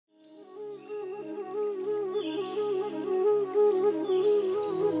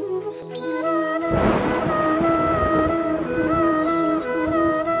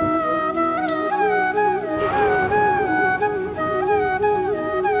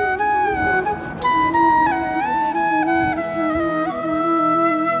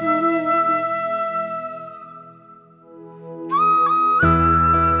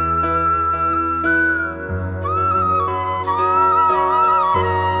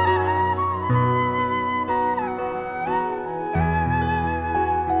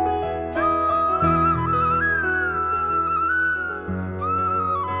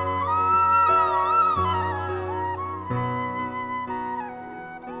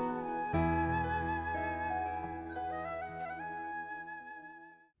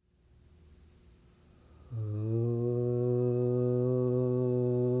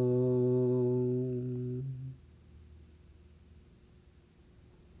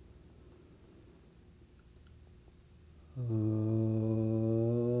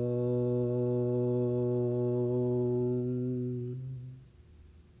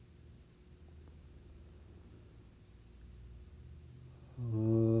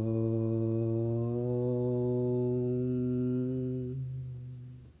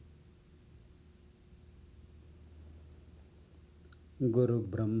Guru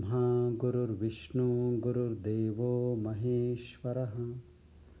Brahma, Guru Vishnu, Guru Devo Maheshwarah,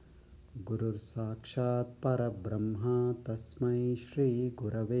 Guru Sakshat Parabrahma, Tasmai Shri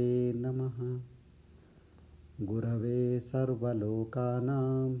Gurave Namaha. Gurave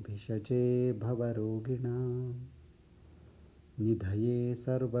Sarvalokanam, Bhishaje Bhavaroginam, Nidhaye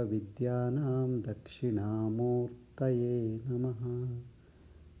Sarva Vidyanam, Dakshinamurtaye Namaha.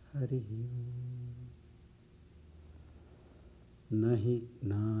 Hari Nahi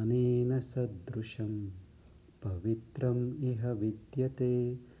Gnanena Sadrusham Pavitram Iha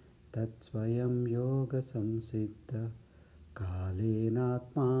Vidyate Tatsvayam Yoga Samsiddha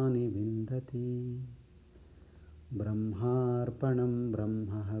Kalenatmani Vindati Brahmarpanam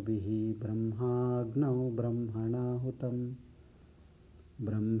Brahmahavihi Brahmagnau Brahmanahutam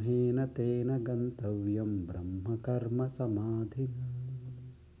Brahmena Tena Gantavyam Brahma Karma Samadhina.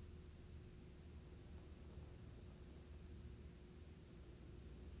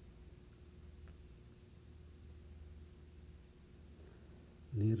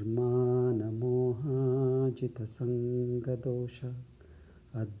 Nirmana moha jita sangadosha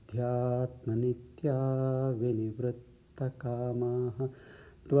adhyatma nitya vinivritta kamaha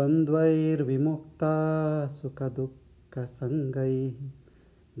dvandvair vimukta sukha dukkha sangai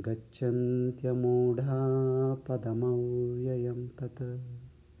gacchantya mudha padamavyayam tata.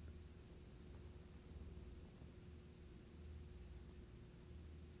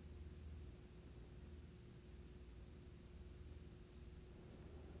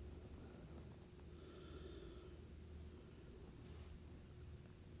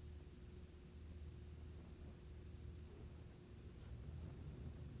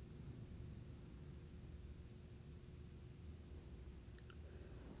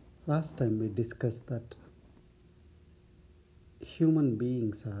 Last time we discussed that human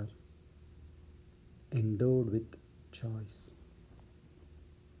beings are endowed with choice.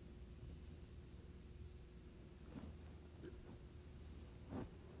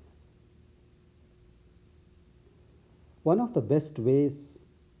 One of the best ways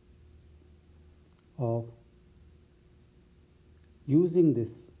of using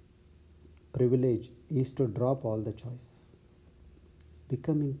this privilege is to drop all the choices.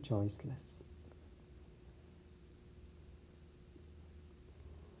 Becoming choiceless.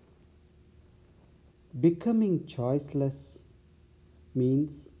 Becoming choiceless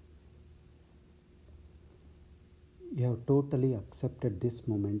means you have totally accepted this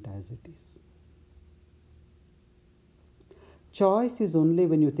moment as it is. Choice is only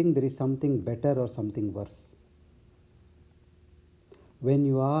when you think there is something better or something worse. When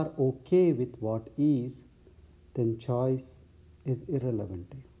you are okay with what is, then choice is irrelevant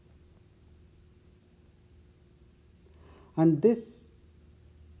to you. And this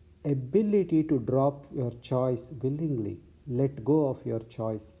ability to drop your choice willingly, let go of your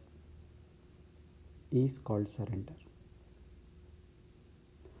choice, is called surrender.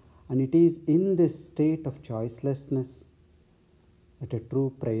 And it is in this state of choicelessness that a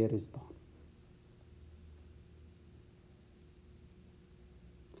true prayer is born.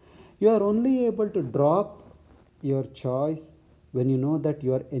 You are only able to drop your choice when you know that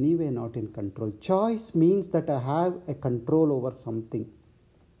you are anyway not in control. Choice means that I have a control over something.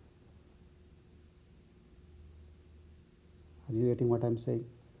 Are you getting what I am saying?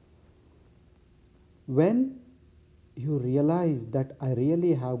 When you realize that I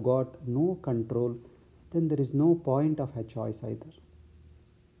really have got no control, then there is no point of a choice either.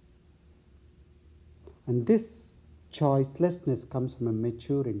 And this choicelessness comes from a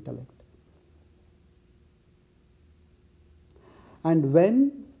mature intellect. And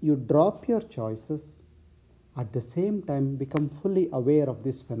when you drop your choices, at the same time become fully aware of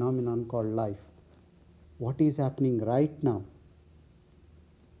this phenomenon called life. What is happening right now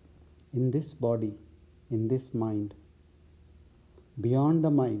in this body, in this mind, beyond the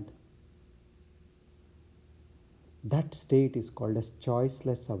mind. That state is called as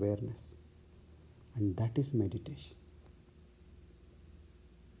choiceless awareness. And that is meditation.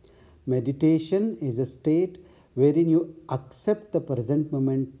 Meditation is a state wherein you accept the present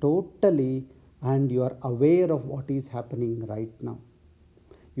moment totally and you are aware of what is happening right now.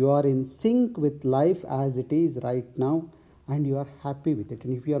 You are in sync with life as it is right now and you are happy with it.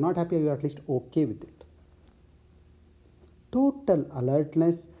 And if you are not happy, you are at least okay with it. Total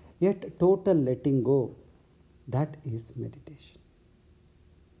alertness, yet total letting go. That is meditation.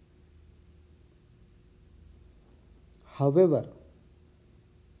 However,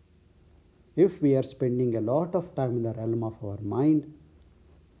 if we are spending a lot of time in the realm of our mind,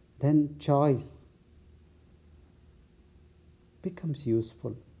 then choice becomes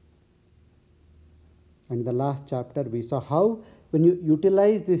useful. And in the last chapter we saw how When you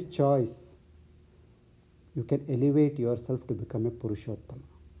utilize this choice, you can elevate yourself to become a Purushottama.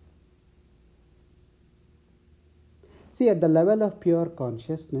 See, at the level of pure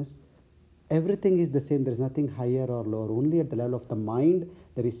consciousness, everything is the same. There is nothing higher or lower. Only at the level of the mind,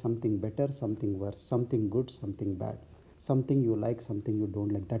 there is something better, something worse, something good, something bad, something you like, something you don't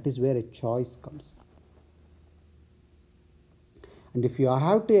like. That is where a choice comes. And if you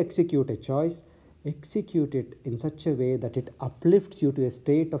have to execute a choice, execute it in such a way that it uplifts you to a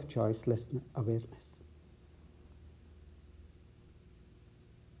state of choiceless awareness.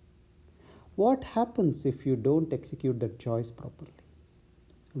 What happens if you don't execute that choice properly?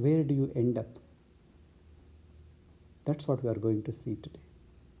 Where do you end up? That's what we are going to see today.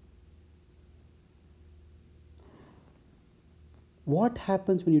 What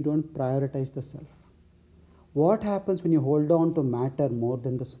happens when you don't prioritize the self? What happens when you hold on to matter more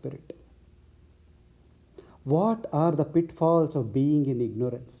than the spirit? What are the pitfalls of being in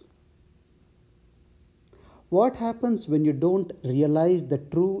ignorance? What happens when you don't realize the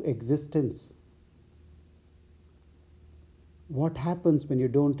true existence? What happens when you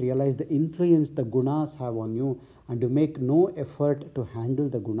don't realize the influence the gunas have on you and you make no effort to handle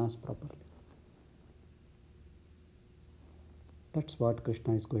the gunas properly? That's what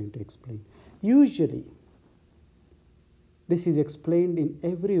Krishna is going to explain. Usually, this is explained in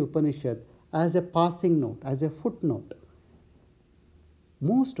every Upanishad as a passing note, as a footnote.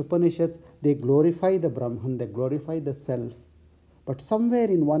 Most Upanishads, they glorify the Brahman, they glorify the self. But somewhere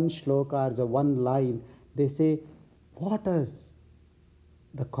in one shloka or one line, they say, what is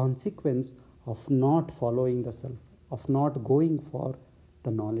the consequence of not following the self, of not going for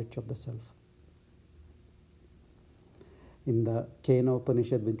the knowledge of the self? In the Kena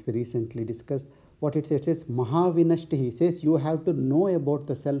Upanishad, which we recently discussed, what it says, Mahavinashti. He says, you have to know about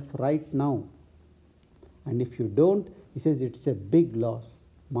the self right now. And if you don't, he says, it's a big loss.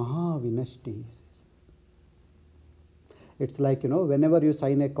 Mahavinashti, he says. It's like, whenever you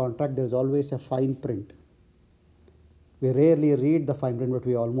sign a contract, there's always a fine print. We rarely read the fine print, but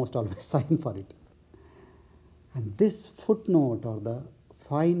we almost always sign for it. And this footnote or the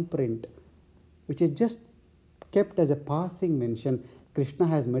fine print, which is just kept as a passing mention, Krishna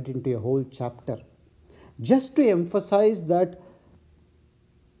has made into a whole chapter, just to emphasize that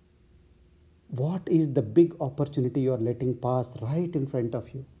what is the big opportunity you are letting pass right in front of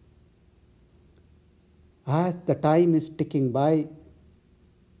you. As the time is ticking by,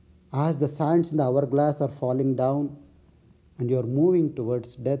 as the sands in the hourglass are falling down and you are moving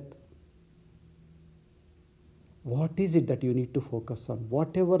towards death, what is it that you need to focus on?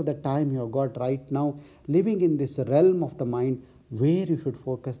 Whatever the time you have got right now, living in this realm of the mind, where you should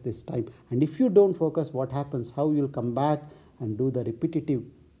focus this time. And if you don't focus, what happens? How you'll come back and do the repetitive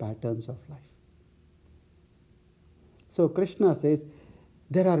patterns of life. So Krishna says,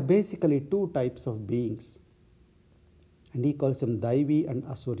 there are basically two types of beings. And he calls them Daivi and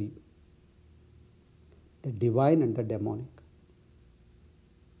Asuri. The divine and the demonic.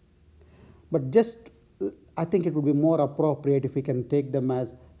 But I think it would be more appropriate if we can take them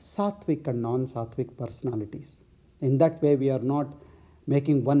as sattvic and non-sattvic personalities. In that way, we are not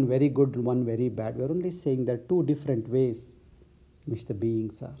making one very good and one very bad. We are only saying there are two different ways in which the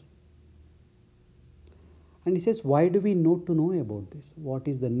beings are. And he says, why do we know about this? What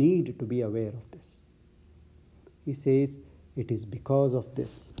is the need to be aware of this? He says, it is because of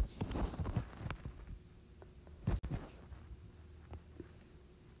this.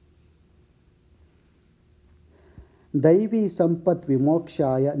 Daivi Sampath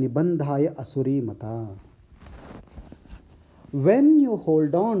Vimokshaya Nibandhaya Asuri Mata. When you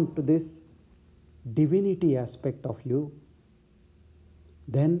hold on to this divinity aspect of you,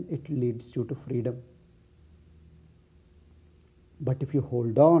 then it leads you to freedom. But if you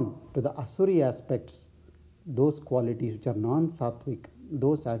hold on to the Asuri aspects, those qualities which are non-sattvic,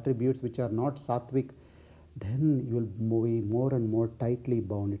 those attributes which are not sattvic, then you will be more and more tightly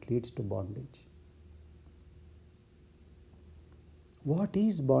bound. It leads to bondage. What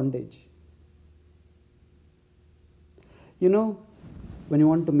is bondage? When you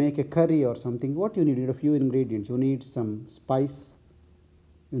want to make a curry or something, what you need? You need a few ingredients. You need some spice,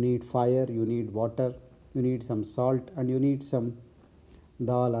 you need fire, you need water, you need some salt, and you need some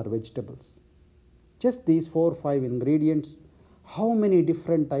dal or vegetables. Just these 4 or 5 ingredients, how many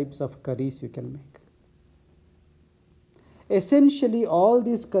different types of curries you can make? Essentially, all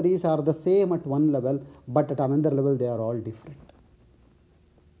these curries are the same at one level, but at another level they are all different.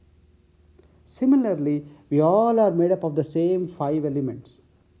 Similarly, we all are made up of the same 5 elements.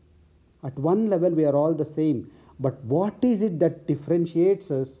 At one level, we are all the same. But what is it that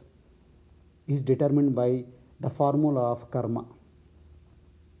differentiates us is determined by the formula of karma.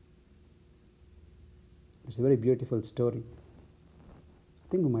 It's a very beautiful story. I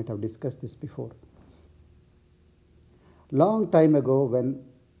think we might have discussed this before. Long time ago, when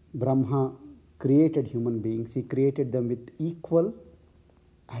Brahma created human beings, he created them with equal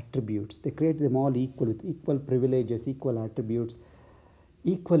attributes. They created them all equal, with equal privileges, equal attributes,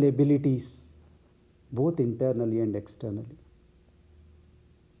 equal abilities, both internally and externally.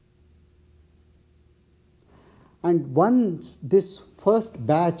 And once this first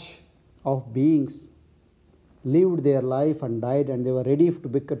batch of beings lived their life and died, and they were ready to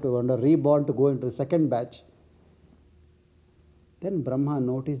become reborn to go into the second batch, then Brahma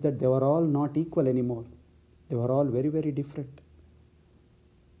noticed that they were all not equal anymore. They were all very, very different.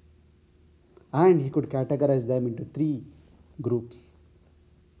 And he could categorize them into three groups.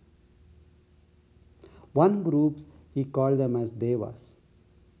 One group he called them as Devas.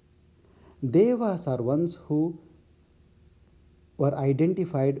 Devas are ones who were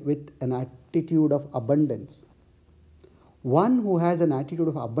identified with an attitude of abundance. One who has an attitude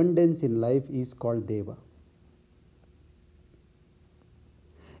of abundance in life is called Deva.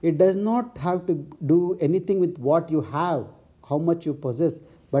 It does not have to do anything with what you have, how much you possess,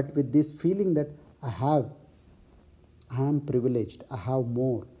 but with this feeling that I am privileged, I have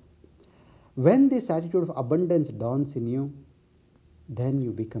more. When this attitude of abundance dawns in you, then you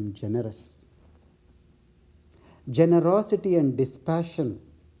become generous. Generosity and dispassion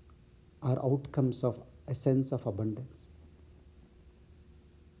are outcomes of a sense of abundance.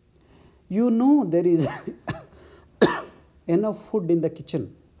 You know there is enough food in the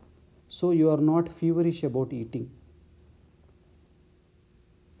kitchen, so you are not feverish about eating.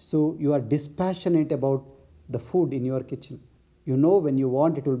 So you are dispassionate about the food in your kitchen. You know when you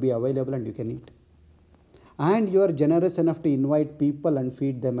want it will be available and you can eat. And you are generous enough to invite people and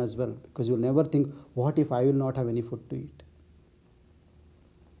feed them as well, because you will never think, what if I will not have any food to eat?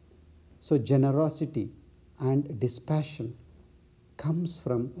 So generosity and dispassion comes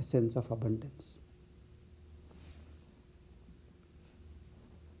from a sense of abundance.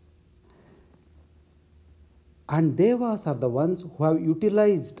 And Devas are the ones who have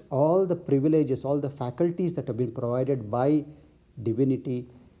utilized all the privileges, all the faculties that have been provided by divinity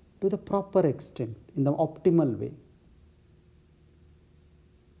to the proper extent, in the optimal way.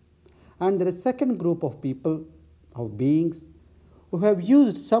 And there is a second group of people, of beings, who have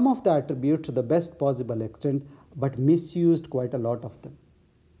used some of the attributes to the best possible extent, but misused quite a lot of them.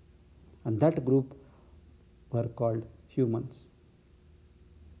 And that group were called humans.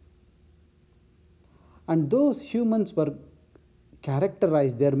 And those humans were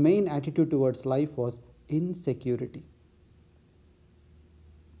characterized, their main attitude towards life was insecurity.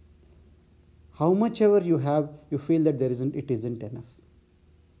 How much ever you have, you feel that it isn't enough.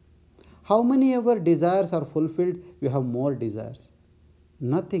 How many ever desires are fulfilled, you have more desires.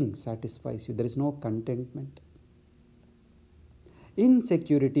 Nothing satisfies you. There is no contentment.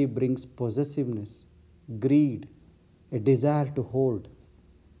 Insecurity brings possessiveness, greed, a desire to hold,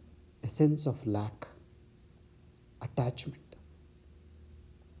 a sense of lack, attachment.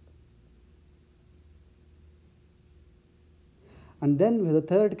 And then with the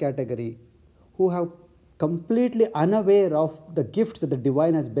third category, who have completely unaware of the gifts that the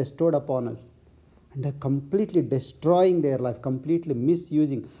divine has bestowed upon us, and are completely destroying their life, completely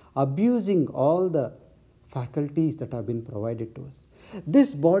misusing, abusing all the faculties that have been provided to us.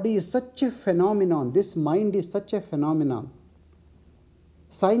 This body is such a phenomenon, this mind is such a phenomenon.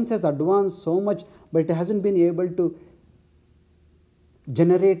 Science has advanced so much, but it hasn't been able to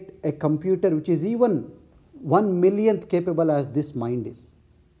generate a computer which is even 1/1,000,000th capable as this mind is.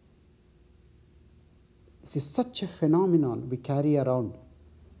 This is such a phenomenon we carry around,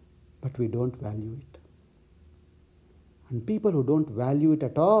 but we don't value it. And people who don't value it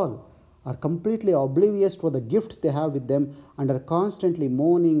at all are completely oblivious to the gifts they have with them and are constantly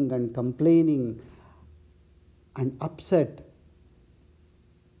moaning and complaining and upset.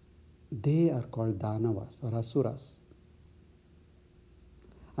 They are called Danavas or Asuras.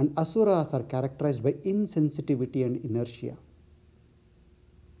 And Asuras are characterized by insensitivity and inertia.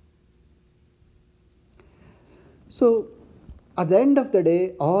 So, at the end of the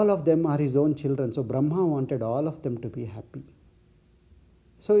day, all of them are his own children. So, Brahma wanted all of them to be happy.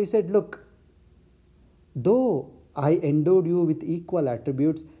 So, he said, look, though I endowed you with equal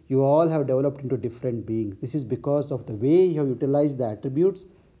attributes, you all have developed into different beings. This is because of the way you have utilized the attributes,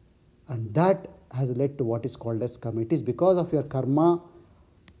 and that has led to what is called as karma. It is because of your karma,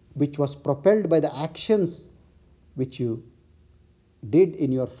 which was propelled by the actions which you did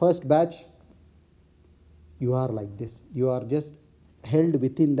in your first batch. You are like this. You are just held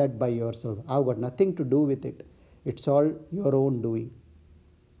within that by yourself. I've got nothing to do with it. It's all your own doing.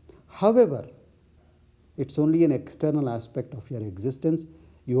 However, It's only an external aspect of your existence.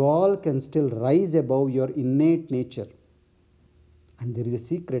 You all can still rise above your innate nature. And there is a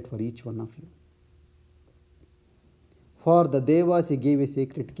secret for each one of you. For the Devas, he gave a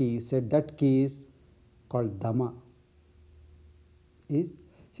secret key. He said that key is called Dhamma.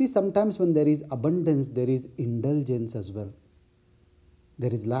 See, sometimes when there is abundance, there is indulgence as well.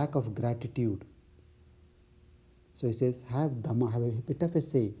 There is lack of gratitude. So he says, have Dhamma, have a bit of a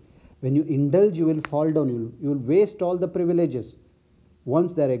say. When you indulge, you will fall down. You will waste all the privileges.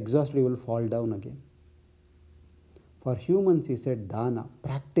 Once they are exhausted, you will fall down again. For humans, he said, Dana,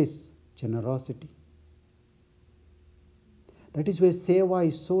 practice generosity. That is why Seva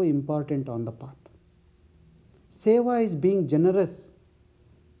is so important on the path. Seva is being generous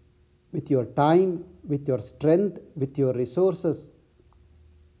with your time, with your strength, with your resources.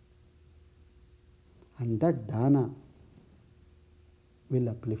 And that Dana will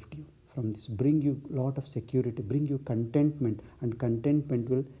uplift you from this, bring you a lot of security, bring you contentment, and contentment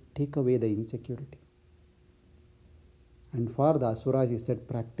will take away the insecurity. And for the Asuras, he said,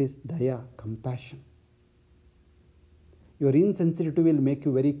 practice Daya, compassion. Your insensitivity will make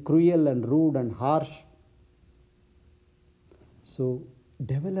you very cruel and rude and harsh. So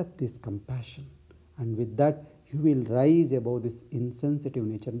develop this compassion, and with that you will rise above this insensitive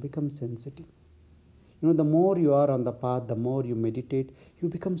nature and become sensitive. The more you are on the path, the more you meditate, you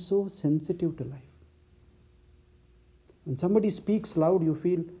become so sensitive to life. When somebody speaks loud, you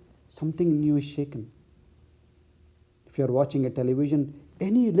feel something in you is shaken. If you are watching a television,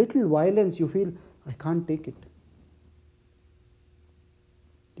 any little violence, you feel, I can't take it.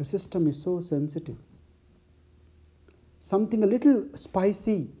 Your system is so sensitive. Something a little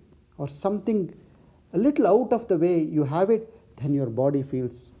spicy or something a little out of the way, you have it, then your body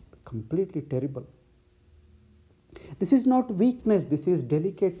feels completely terrible. This is not weakness, this is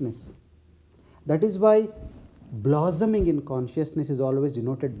delicateness. That is why blossoming in consciousness is always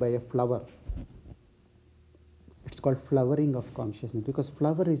denoted by a flower. It's called flowering of consciousness because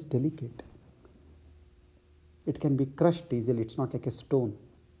flower is delicate. It can be crushed easily. It's not like a stone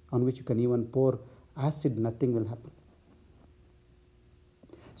on which you can even pour acid, nothing will happen.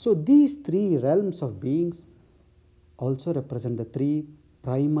 So these three realms of beings also represent the three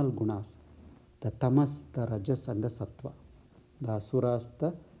primal gunas, the tamas, the rajas and the sattva, the asuras,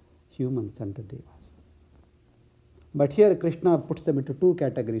 the humans and the devas. But here Krishna puts them into two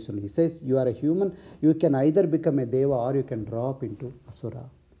categories only. He says, you are a human, you can either become a deva or you can drop into asura.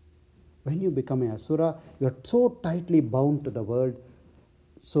 When you become a asura, you are so tightly bound to the world.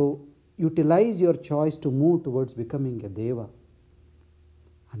 So utilize your choice to move towards becoming a deva.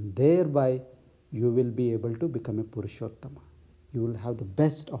 And thereby you will be able to become a Purushottama. You will have the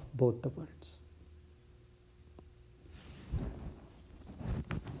best of both the worlds.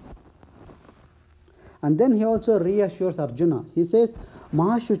 And then he also reassures Arjuna. He says,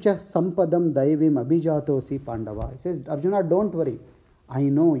 Mahashucha Sampadam Daivim Abhijatosi Pandava. He says, Arjuna, don't worry. I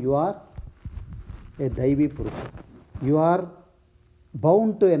know you are a Daivi Purusha. You are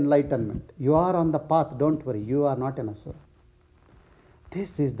bound to enlightenment. You are on the path. Don't worry. You are not an Asura.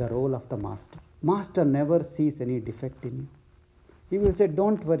 This is the role of the master. Master never sees any defect in you. He will say,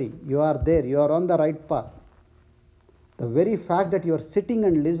 don't worry, you are there, you are on the right path. The very fact that you are sitting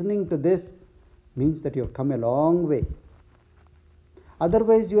and listening to this means that you have come a long way.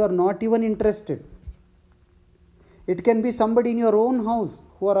 Otherwise, you are not even interested. It can be somebody in your own house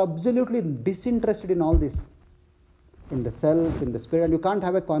who are absolutely disinterested in all this, in the self, in the spirit, and you can't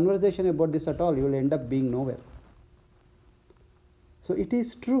have a conversation about this at all. You will end up being nowhere. So it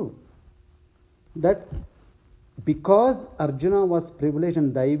is true that because Arjuna was privileged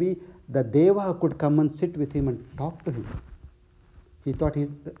and Daivi, the Deva could come and sit with him and talk to him. He thought he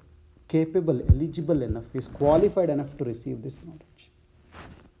is capable, eligible enough, he is qualified enough to receive this knowledge.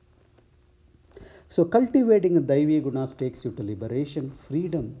 So cultivating the Daivi gunas takes you to liberation,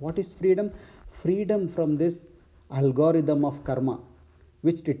 freedom. What is freedom? Freedom from this algorithm of karma,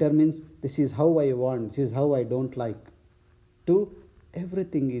 which determines this is how I want, this is how I don't like, to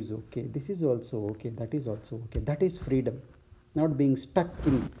everything is okay, this is also okay, that is also okay. That is freedom, not being stuck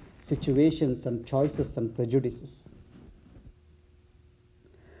in situations and choices and prejudices.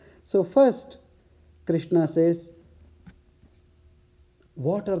 So first, Krishna says,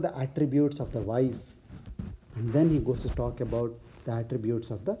 what are the attributes of the wise? And then he goes to talk about the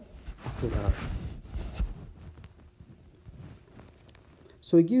attributes of the asuras.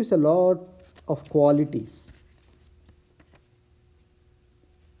 So he gives a lot of qualities.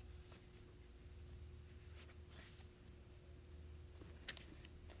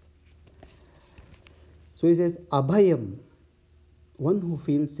 So he says, Abhayam, one who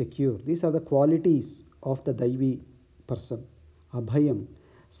feels secure. These are the qualities of the Daivi person. Abhayam,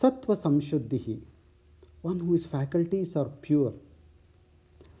 Sattva Samshuddhihi, one whose faculties are pure.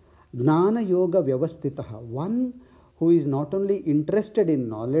 Gnana Yoga Vyavastitaha, one who is not only interested in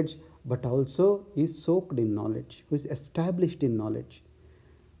knowledge but also is soaked in knowledge, who is established in knowledge.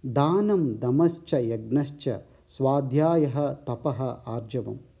 Danam Damascha Yagnascha Swadhyayaha Tapaha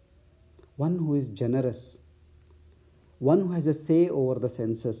Arjavam, one who is generous, one who has a say over the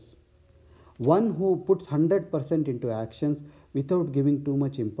senses, one who puts 100% into actions without giving too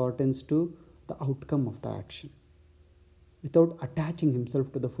much importance to the outcome of the action, without attaching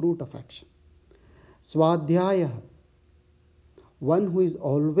himself to the fruit of action. Swadhyaya, one who is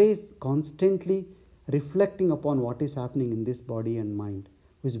always constantly reflecting upon what is happening in this body and mind,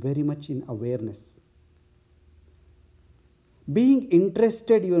 who is very much in awareness. Being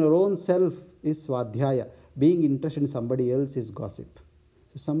interested in your own self is swadhyaya. Being interested in somebody else is gossip.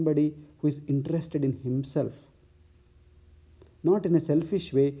 So somebody who is interested in himself, not in a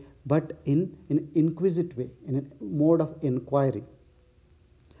selfish way, but in an inquisitive way, in a mode of inquiry.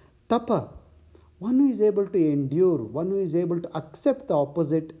 Tapa, one who is able to endure, one who is able to accept the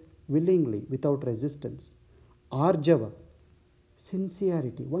opposite willingly, without resistance. Arjava,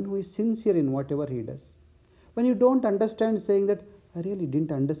 sincerity, one who is sincere in whatever he does. When you don't understand, saying that, I really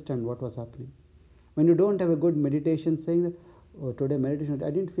didn't understand what was happening. When you don't have a good meditation, saying that, oh, today meditation,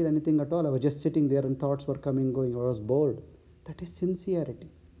 I didn't feel anything at all. I was just sitting there and thoughts were coming, going. I was bored. That is sincerity.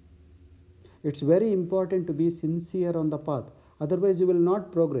 It's very important to be sincere on the path. Otherwise, you will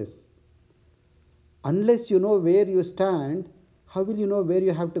not progress. Unless you know where you stand, how will you know where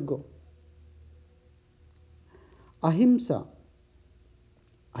you have to go? Ahimsa.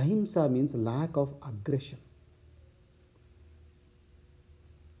 Ahimsa means lack of aggression.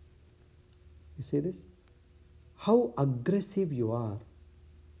 You say this? How aggressive you are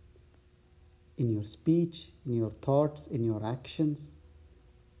in your speech, in your thoughts, in your actions,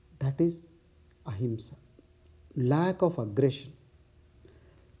 that is ahimsa. Lack of aggression.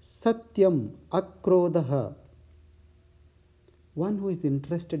 Satyam akrodaha, one who is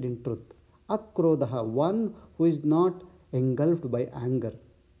interested in truth. Akrodaha, one who is not engulfed by anger.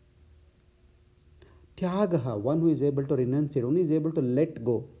 Tyagaha, one who is able to renunciate, one who is able to let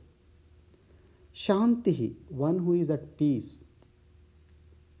go. Shantihi, one who is at peace.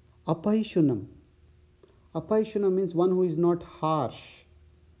 Apaishunam. Apaishunam means one who is not harsh.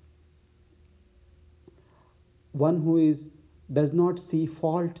 One who does not see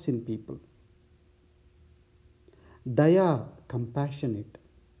faults in people. Daya, compassionate.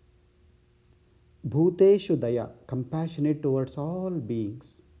 Bhuteshu daya, compassionate towards all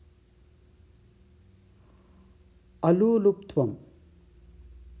beings. Aluluptvam.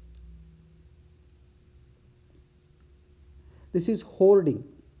 This is hoarding.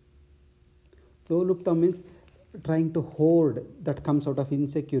 Loluptam means trying to hoard, that comes out of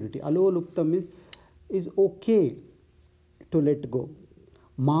insecurity. Aloluptam means is okay to let go.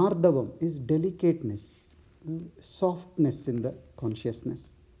 Mardavam is delicateness, softness in the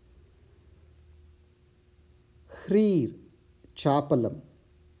consciousness. Hrir, chapalam.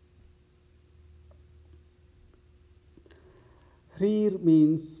 Hrir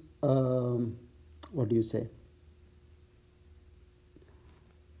means, what do you say?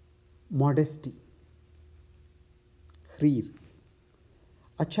 Modesty. Hrir.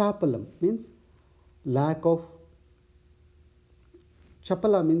 Achapalam means lack of.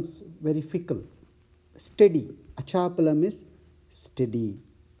 Chapala means very fickle. Steady. Achapalam is steady.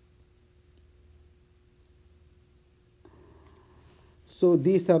 So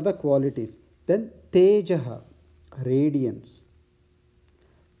these are the qualities. Then Tejaha, radiance.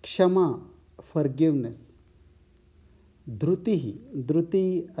 Kshama, forgiveness. Drutihi.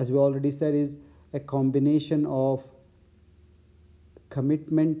 Druti, as we already said, is a combination of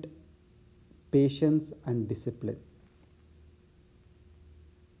commitment, patience and discipline.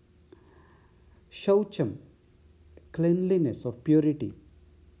 Shaucham, cleanliness of purity.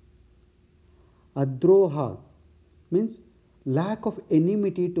 Adroha means lack of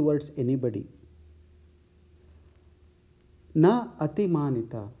enmity towards anybody. Na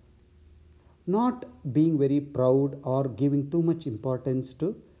atimanita, not being very proud or giving too much importance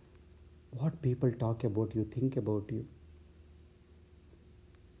to what people talk about you, think about you.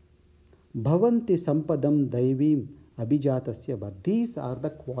 Bhavanti sampadam daivim abhijatasya bhar. These are the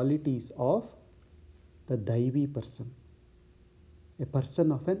qualities of the Daivi person, a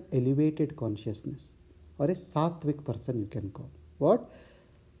person of an elevated consciousness, or a sattvic person you can call. What?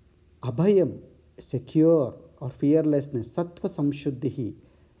 Abhayam, secure or fearlessness. Sattva samshuddhihi,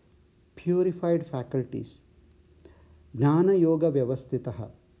 purified faculties. Jnana yoga vyavastitaha,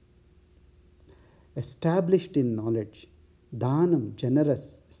 established in knowledge, dhanam,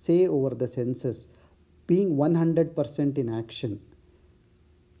 generous, say over the senses, being 100% in action,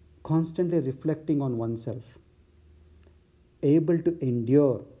 constantly reflecting on oneself, able to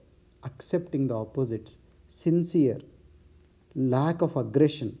endure, accepting the opposites, sincere, lack of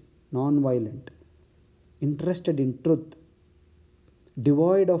aggression, non-violent, interested in truth,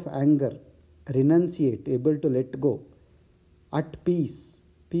 devoid of anger, renunciate, able to let go, at peace,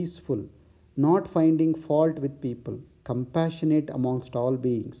 peaceful, not finding fault with people, compassionate amongst all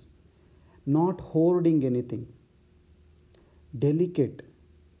beings, not hoarding anything, delicate,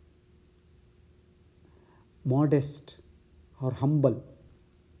 modest or humble,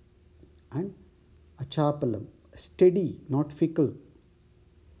 and achapalam, steady, not fickle,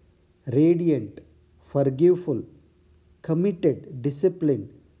 radiant, forgiveful, committed,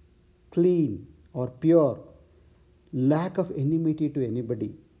 disciplined, clean or pure, lack of enmity to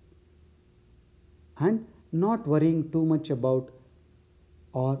anybody, and not worrying too much about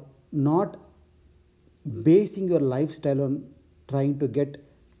or not basing your lifestyle on trying to get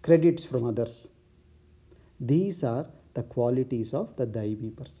credits from others. These are the qualities of the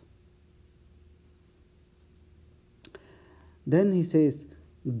Daivi person. Then he says,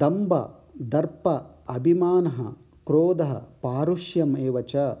 Damba, Darpa, Abhimanaha, Krodha, Parushyam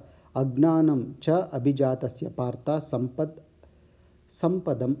evacha, Agnanam cha abhijatasya partha sampad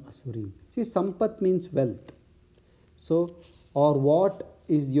sampadam asurim. See, sampath means wealth. So, or what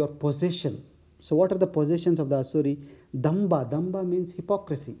is your possession? So, what are the possessions of the asuri? Damba. Damba means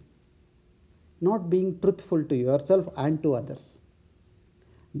hypocrisy. Not being truthful to yourself and to others.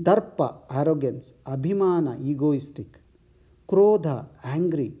 Darpa, arrogance. Abhimana, egoistic. Krodha,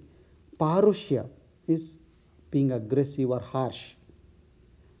 angry. Parushya is being aggressive or harsh.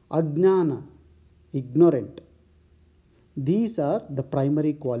 Ajnana, ignorant. These are the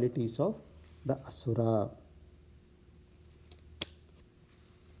primary qualities of the asura.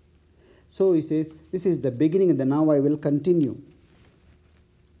 So he says, this is the beginning, and now I will continue.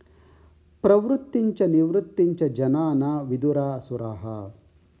 Pravrittincha nivrittincha janana vidura asuraha.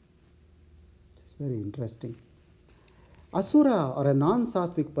 It's very interesting. Asura or a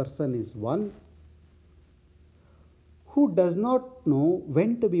non-sattvic person is one who does not know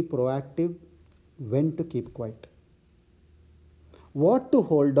when to be proactive, when to keep quiet, what to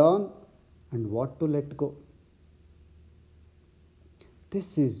hold on and what to let go.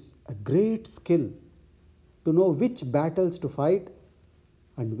 This is a great skill to know which battles to fight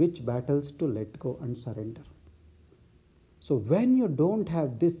and which battles to let go and surrender. So when you don't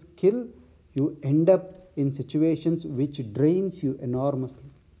have this skill, you end up in situations which drains you enormously.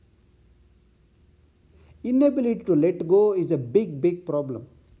 Inability to let go is a big problem.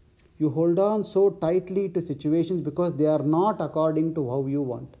 You hold on so tightly to situations because they are not according to how you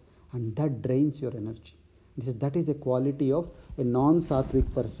want, and that drains your energy. That is a quality of a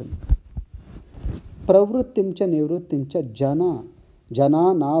non-sattvic person. Pravrittimcha nivrittimcha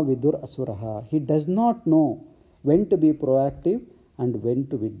jana na vidur asuraha. He does not know when to be proactive and when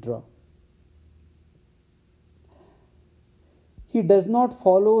to withdraw. He does not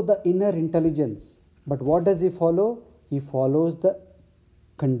follow the inner intelligence. But what does he follow? He follows the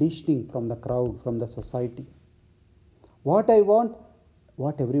conditioning from the crowd, from the society. What I want,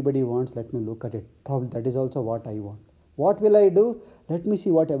 what everybody wants, let me look at it. Probably that is also what I want. What will I do? Let me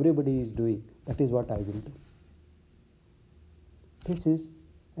see what everybody is doing. That is what I will do. This is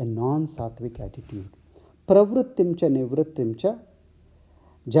a non-sattvic attitude. Pravrittimcha nivrittimcha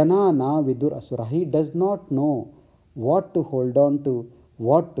jana na vidur asura. He does not know what to hold on to,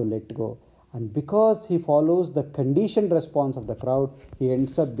 what to let go. And because he follows the conditioned response of the crowd, he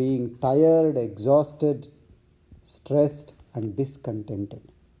ends up being tired, exhausted, stressed, and discontented.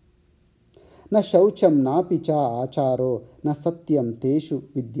 Na shaucham na picha acharo na satyam teshu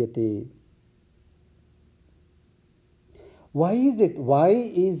vidyate. Why is it? Why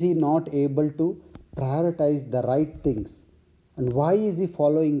is he not able to prioritize the right things? And why is he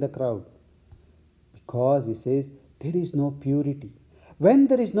following the crowd? Because he says there is no purity. When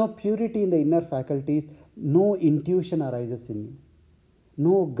there is no purity in the inner faculties, no intuition arises in you.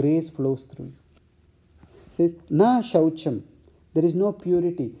 No grace flows through you. It says, na shaucham. There is no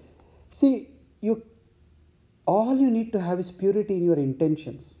purity. See, all you need to have is purity in your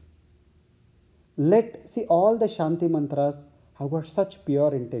intentions. See, all the Shanti mantras have got such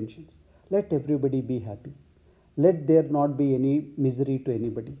pure intentions. Let everybody be happy. Let there not be any misery to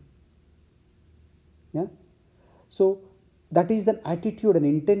anybody. Yeah? So, that is the attitude and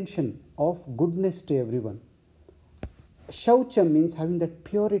intention of goodness to everyone. Shaucham means having that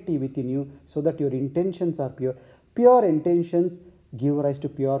purity within you so that your intentions are pure. Pure intentions give rise to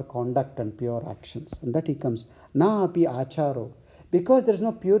pure conduct and pure actions. And that he comes, na api acharo. Because there is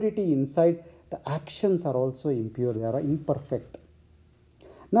no purity inside, the actions are also impure, they are imperfect.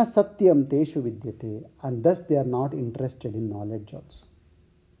 Na satyam teshu vidyate, and thus they are not interested in knowledge also.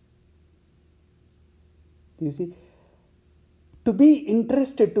 You see, to be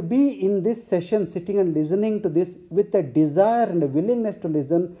interested, to be in this session, sitting and listening to this with a desire and a willingness to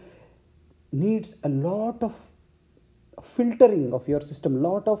listen, needs a lot of filtering of your system,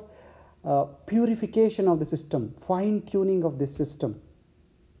 lot of purification of the system, fine tuning of this system.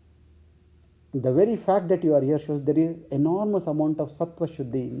 The very fact that you are here shows there is enormous amount of sattva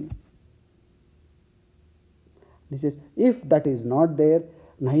shuddhi in you. He says, if that is not there,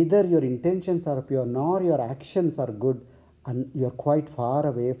 neither your intentions are pure nor your actions are good, and you are quite far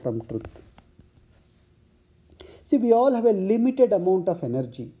away from truth. See, we all have a limited amount of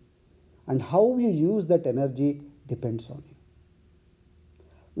energy, and how you use that energy depends on you.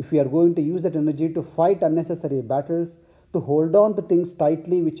 If we are going to use that energy to fight unnecessary battles, to hold on to things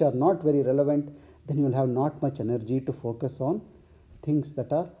tightly which are not very relevant, then you will have not much energy to focus on things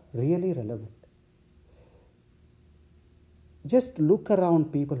that are really relevant. Just look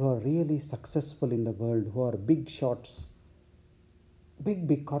around people who are really successful in the world, who are big shots,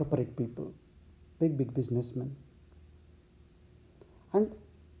 big corporate people, big businessmen, and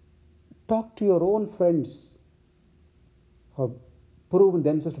talk to your own friends who have proven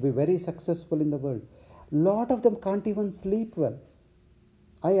themselves to be very successful in the world. A lot of them can't even sleep well.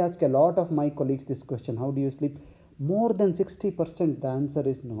 I ask a lot of my colleagues this question, how do you sleep? More than 60% the answer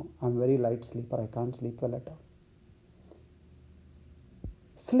is no, I'm a very light sleeper, I can't sleep well at all.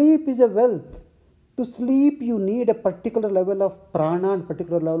 Sleep is a wealth. To sleep, you need a particular level of prana and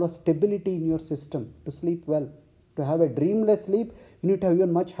particular level of stability in your system to sleep well. To have a dreamless sleep, you need to have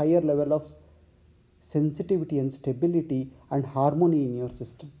even much higher level of sensitivity and stability and harmony in your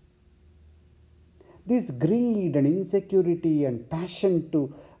system. This greed and insecurity and passion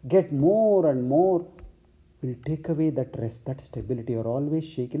to get more and more will take away that rest, that stability. You're always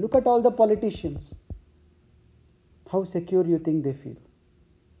shaky. Look at all the politicians. How secure you think they feel?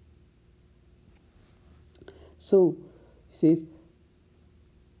 So, he says,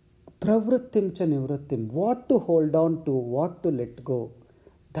 pravrittim cha nivrittim, what to hold on to, what to let go,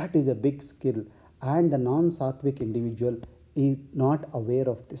 that is a big skill. And the non-sattvic individual is not aware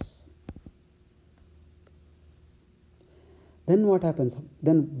of this. Then what happens?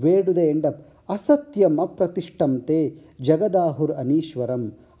 Then where do they end up? Asatyam apratishtam te jagadahur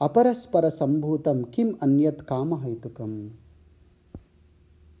anishwaram aparaspara sambhutam kim anyat kama haitukam.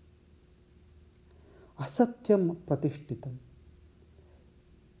 Asatyam pratishtitam.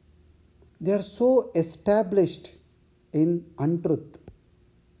 They are so established in untruth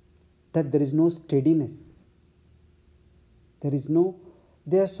that there is no steadiness.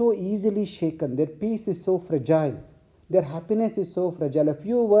 They are so easily shaken. Their peace is so fragile. Their happiness is so fragile. A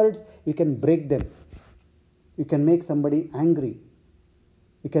few words, you can break them. You can make somebody angry.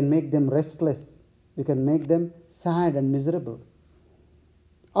 You can make them restless. You can make them sad and miserable.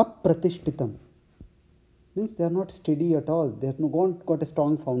 Apratishtitam means they are not steady at all. They have not got a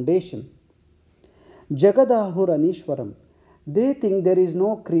strong foundation. Jagadahur anishwaram. They think there is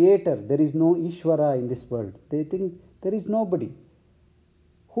no creator, there is no Ishvara in this world. They think there is nobody.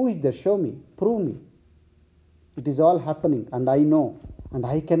 Who is there? Show me, prove me. It is all happening and I know and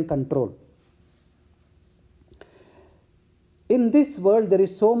I can control. In this world there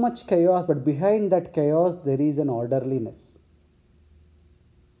is so much chaos, but behind that chaos there is an orderliness.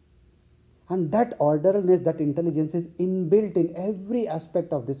 And that orderliness, that intelligence is inbuilt in every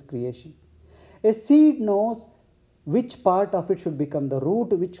aspect of this creation. A seed knows which part of it should become the root,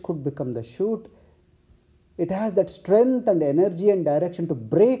 which could become the shoot. It has that strength and energy and direction to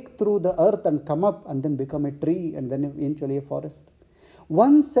break through the earth and come up and then become a tree and then eventually a forest.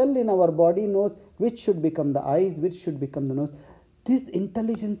 One cell in our body knows which should become the eyes, which should become the nose. This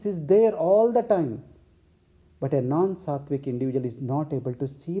intelligence is there all the time. But a non-sattvic individual is not able to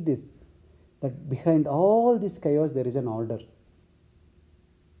see this, that behind all this chaos there is an order.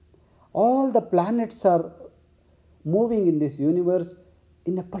 All the planets are moving in this universe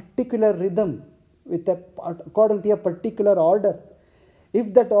in a particular rhythm, according to a particular order.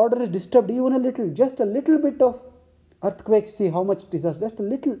 If that order is disturbed even a little, just a little bit of earthquake, see how much disaster, just a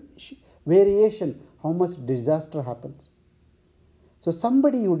little variation, how much disaster happens. So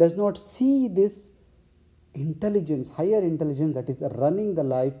somebody who does not see this intelligence, higher intelligence that is running the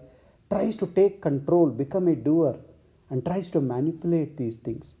life, tries to take control, become a doer, and tries to manipulate these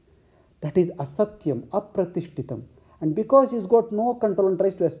things. That is asatyam, apratishtitam. And because he's got no control and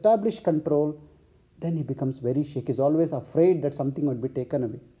tries to establish control, then he becomes very shaky. He's always afraid that something would be taken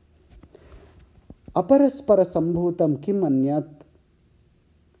away. Aparaspara sambhutam kim anyat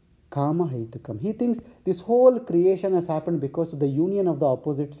kama haitukam. He thinks this whole creation has happened because of the union of the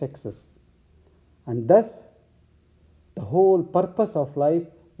opposite sexes. And thus, the whole purpose of life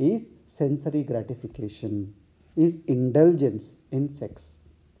is sensory gratification, is indulgence in sex.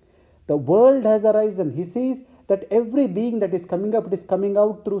 The world has arisen. He sees that every being that is coming up, it is coming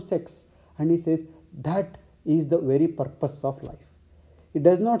out through sex. And he says that is the very purpose of life. He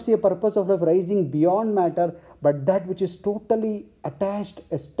does not see a purpose of life rising beyond matter, but that which is totally attached,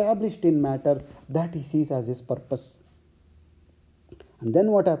 established in matter, that he sees as his purpose. And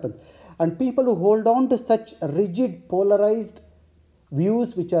then what happens? And people who hold on to such rigid, polarized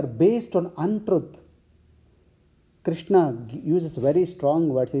views which are based on untruth, Krishna uses very strong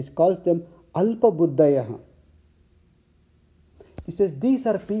words. He calls them alpa buddhayaha. He says these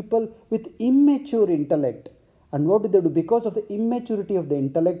are people with immature intellect. And what do? Because of the immaturity of the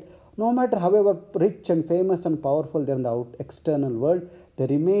intellect, no matter however rich and famous and powerful they are in the external world, they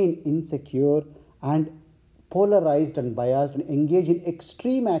remain insecure and polarized and biased and engage in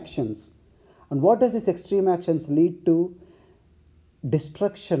extreme actions. And what does these extreme actions lead to?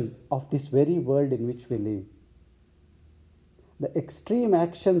 Destruction of this very world in which we live. The extreme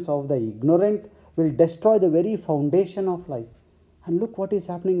actions of the ignorant will destroy the very foundation of life. And look what is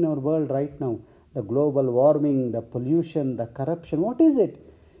happening in our world right now. The global warming, the pollution, the corruption. What is it?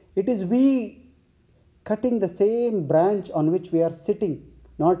 It is we cutting the same branch on which we are sitting,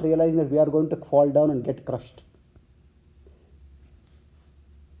 not realizing that we are going to fall down and get crushed.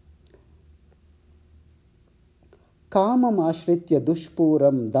 Kamam ashritya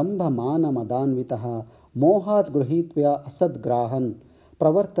dushpuram dambha manam adanvitaha mohat gruhitva asad grahan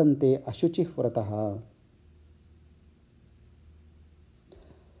pravartante ashuchi vrataha.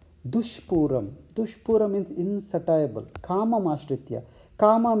 Dushpuram. Dushpuram means insatiable. Kama mashritya.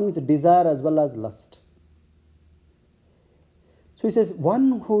 Kama means desire as well as lust. So he says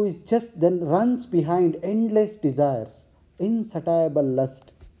one who is just then runs behind endless desires, insatiable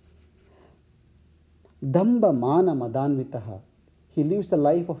lust. Damba mana madanvitaha. He lives a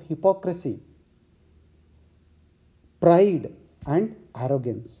life of hypocrisy, pride and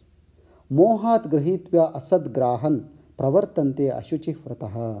arrogance. Mohat grihitva asad grahan pravartante ashuchi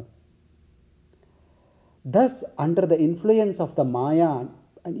vrataha. Thus, under the influence of the Maya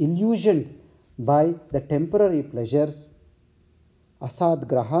and illusioned by the temporary pleasures, asad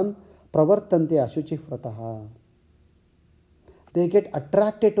grahan pravartante ashuchi vrataha. They get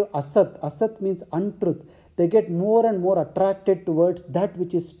attracted to asat. Asat means untruth. They get more and more attracted towards that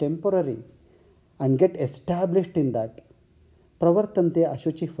which is temporary and get established in that. Pravartante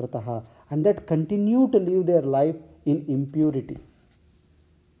ashuchi vrataha. And that continue to live their life in impurity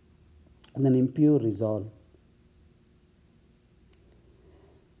and an impure resolve.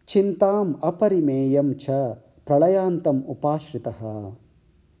 Chintam aparimeyam cha pralayantam upashritaha.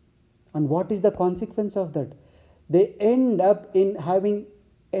 And what is the consequence of that? They end up in having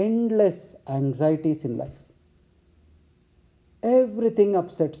endless anxieties in life. Everything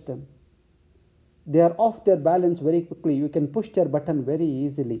upsets them. They are off their balance very quickly. You can push their button very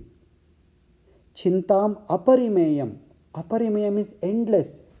easily. Chintam aparimeyam. Aparimeyam is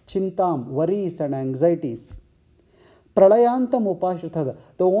endless. Chintam, worries and anxieties. Pralayantam upashritaha.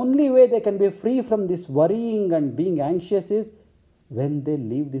 The only way they can be free from this worrying and being anxious is when they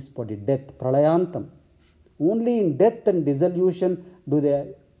leave this body. Death. Pralayantam. Only in death and dissolution do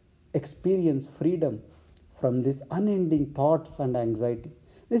they experience freedom from this unending thoughts and anxiety.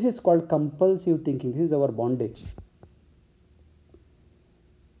 This is called compulsive thinking. This is our bondage.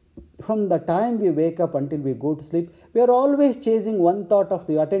 From the time we wake up until we go to sleep, we are always chasing one thought of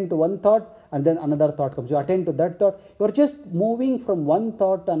the, you attend to one thought and then another thought comes. You attend to that thought. You are just moving from one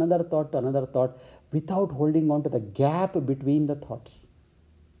thought to another thought to another thought without holding on to the gap between the thoughts.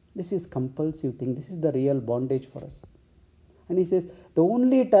 This is compulsive thing. This is the real bondage for us. And he says the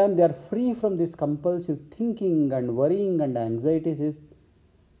only time they are free from this compulsive thinking and worrying and anxieties is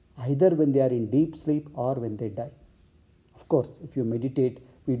either when they are in deep sleep or when they die. Of course, if you meditate,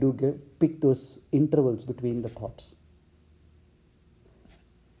 we do pick those intervals between the thoughts.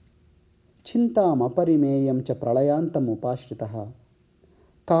 Chintam aparimeyam cha pralayantam upashritaha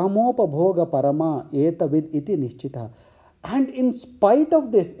kamopabhoga parama etavid iti nishchitaha. And in spite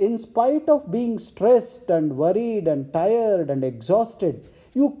of this, in spite of being stressed and worried and tired and exhausted,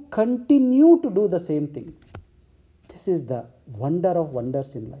 you continue to do the same thing. This is the wonder of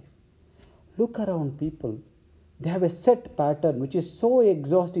wonders in life. Look around people. They have a set pattern which is so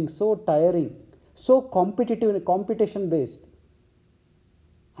exhausting, so tiring, so competitive and competition based.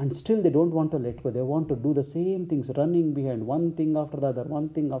 And still they don't want to let go. They want to do the same things, running behind one thing after the other, one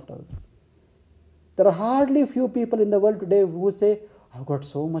thing after the other. There are hardly few people in the world today who say, I've got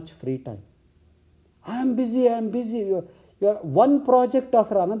so much free time. I am busy. You're one project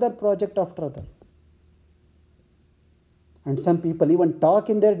after another project after other. And some people even talk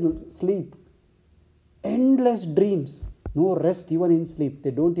in their sleep. Endless dreams. No rest even in sleep.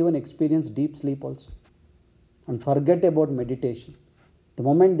 They don't even experience deep sleep also. And forget about meditation. The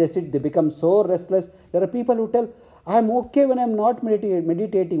moment they sit, they become so restless. There are people who tell, I am okay when I am not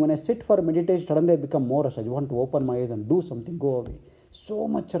meditating. When I sit for meditation, suddenly I become more rush. I want to open my eyes and do something, go away. So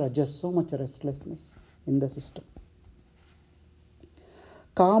much rajas, so much restlessness in the system.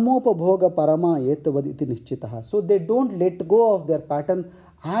 Kamopabhoga parama etavad iti nischitaha. So they don't let go of their pattern,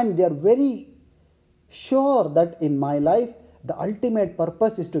 and they are very sure that in my life, the ultimate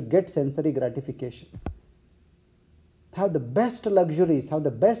purpose is to get sensory gratification. Have the best luxuries, have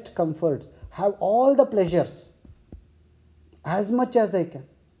the best comforts, have all the pleasures as much as I can.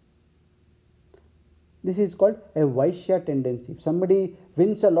 This is called a Vaishya tendency. If somebody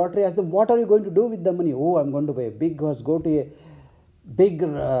wins a lottery, ask them, what are you going to do with the money? Oh, I'm going to buy a big house, go to a big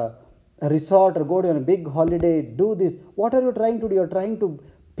resort, or go to a big holiday, do this. What are you trying to do? You are trying to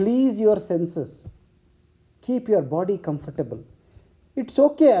please your senses. Keep your body comfortable. It's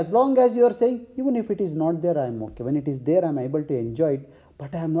okay as long as you are saying, even if it is not there, I am okay. When it is there, I am able to enjoy it,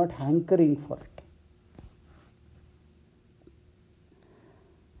 but I am not hankering for it.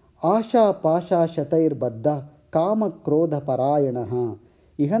 Asha pasha shatair baddha kama krodha parayanaha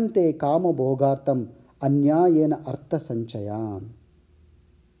ihante kama bhogartam anyayena artha sanchayam.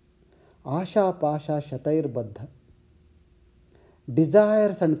 Asha pasha shatair baddha.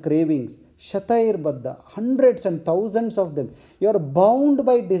 Desires and cravings, shatair baddha, hundreds and thousands of them. You are bound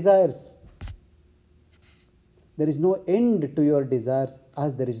by desires. There is no end to your desires,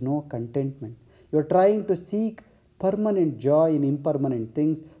 as there is no contentment. You are trying to seek permanent joy in impermanent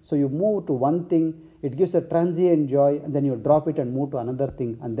things. So you move to one thing, it gives a transient joy, and then you drop it and move to another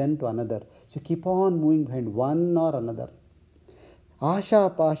thing, and then to another. So you keep on moving behind one or another.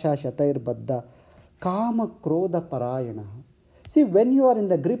 Asha pasha shatair baddha kama krodha parayana. See, when you are in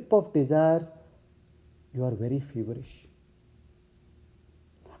the grip of desires, you are very feverish.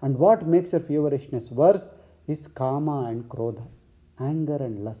 And what makes your feverishness worse is kama and krodha, anger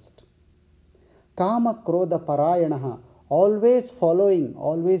and lust. Kama krodha parayanaha, always following,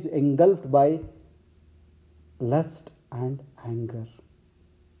 always engulfed by lust and anger.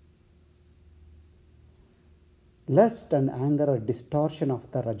 Lust and anger are distortion of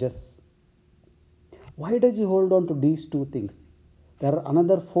the rajas. Why does he hold on to these two things? There are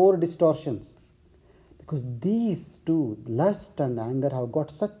another 4 distortions. Because these two, lust and anger, have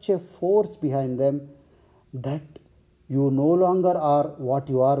got such a force behind them that you no longer are what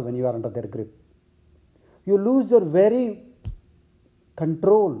you are when you are under their grip. You lose your very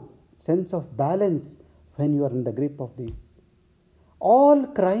control, sense of balance when you are in the grip of these. All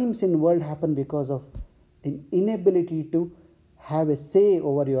crimes in the world happen because of an inability to have a say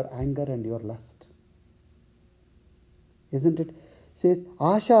over your anger and your lust. Isn't it? It says,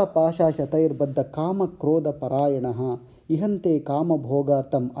 Asha pasha shatair baddha kama krodha parayanaha ihante kama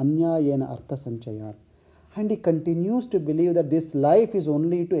bhogartam anyayena artha sanchayat. And he continues to believe that this life is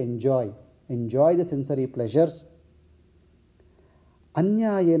only to enjoy the sensory pleasures.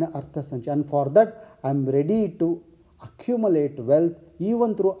 Anyayena artha sanchayat. And for that, I am ready to accumulate wealth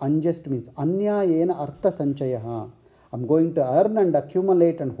even through unjust means. Anyayena artha sanchayaha. I am going to earn and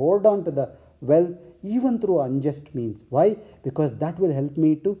accumulate and hold on to the wealth even through unjust means. Why? Because that will help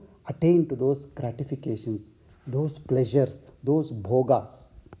me to attain to those gratifications, those pleasures, those bhogas.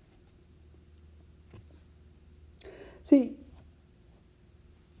 See,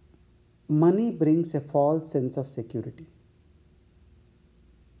 money brings a false sense of security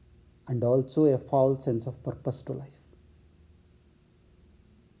and also a false sense of purpose to life.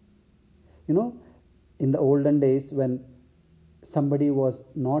 You know, in the olden days when somebody was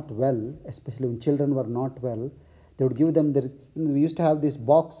not well, especially when children were not well, they would give them, we used to have this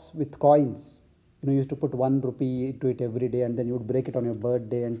box with coins. You used to put 1 rupee into it every day, and then you would break it on your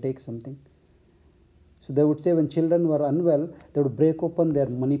birthday and take something. So they would say when children were unwell, they would break open their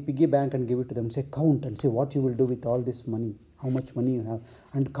money piggy bank and give it to them. Say, count and say what you will do with all this money, how much money you have.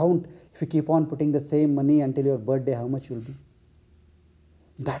 And count, if you keep on putting the same money until your birthday, how much you will be.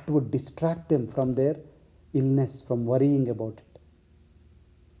 That would distract them from their illness, from worrying about it.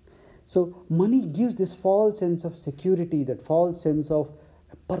 So money gives this false sense of security, that false sense of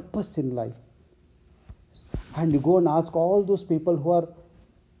purpose in life. And you go and ask all those people who are,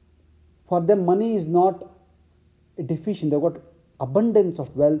 for them money is not deficient, they've got abundance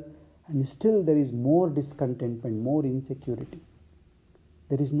of wealth, and still there is more discontentment, more insecurity.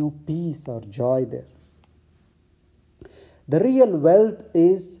 There is no peace or joy there. The real wealth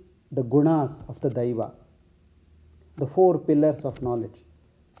is the gunas of the Daiva, the four pillars of knowledge.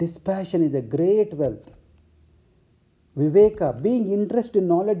 Dispassion is a great wealth. Viveka, being interested in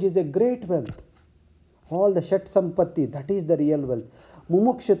knowledge, is a great wealth. All the Shat Sampatti, that is the real wealth.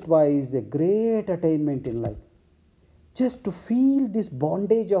 Mumukshutva is a great attainment in life. Just to feel this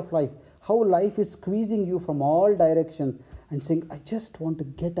bondage of life, how life is squeezing you from all directions and saying, I just want to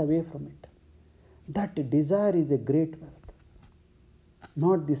get away from it. That desire is a great wealth.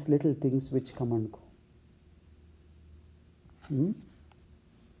 Not these little things which come and go. I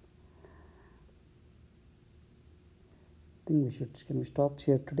think can we stop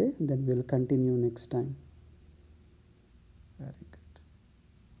here today, and then we'll continue next time. Very good.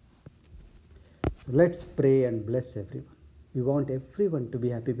 So let's pray and bless everyone. We want everyone to be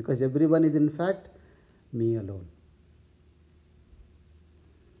happy, because everyone is in fact me alone.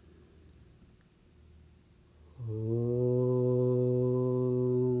 Om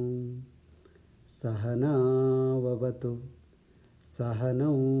Sahana Vavatu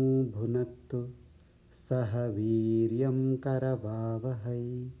Sahanau Bhunaktu Sahaviryam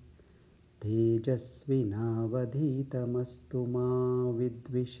Karavavahai Tejasvinavadhitamastu ma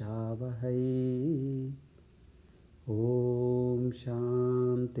vidvishavahai. Om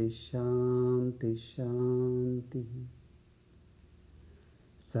Shanti Shanti Shanti.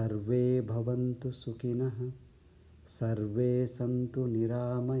 Sarve bhavantu sukhinah, sarve santu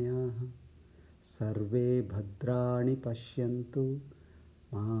niramayah, sarve bhadrani pashyantu,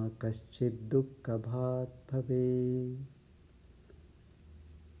 ma kaschid dukkha bhat bhave.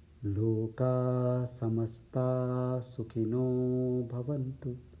 Loka samasta sukhino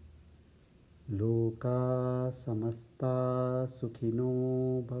bhavantu, loka samasta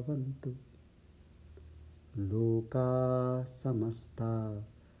sukhino bhavantu, loka samasta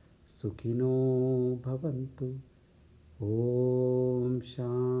sukhino bhavantu. Om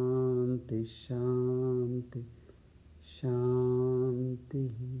Shanti Shanti Shanti.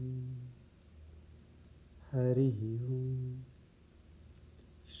 Hari Om.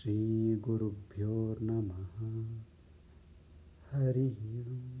 Shri Gurubhyo Namaha. Hari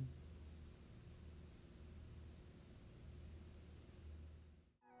Om.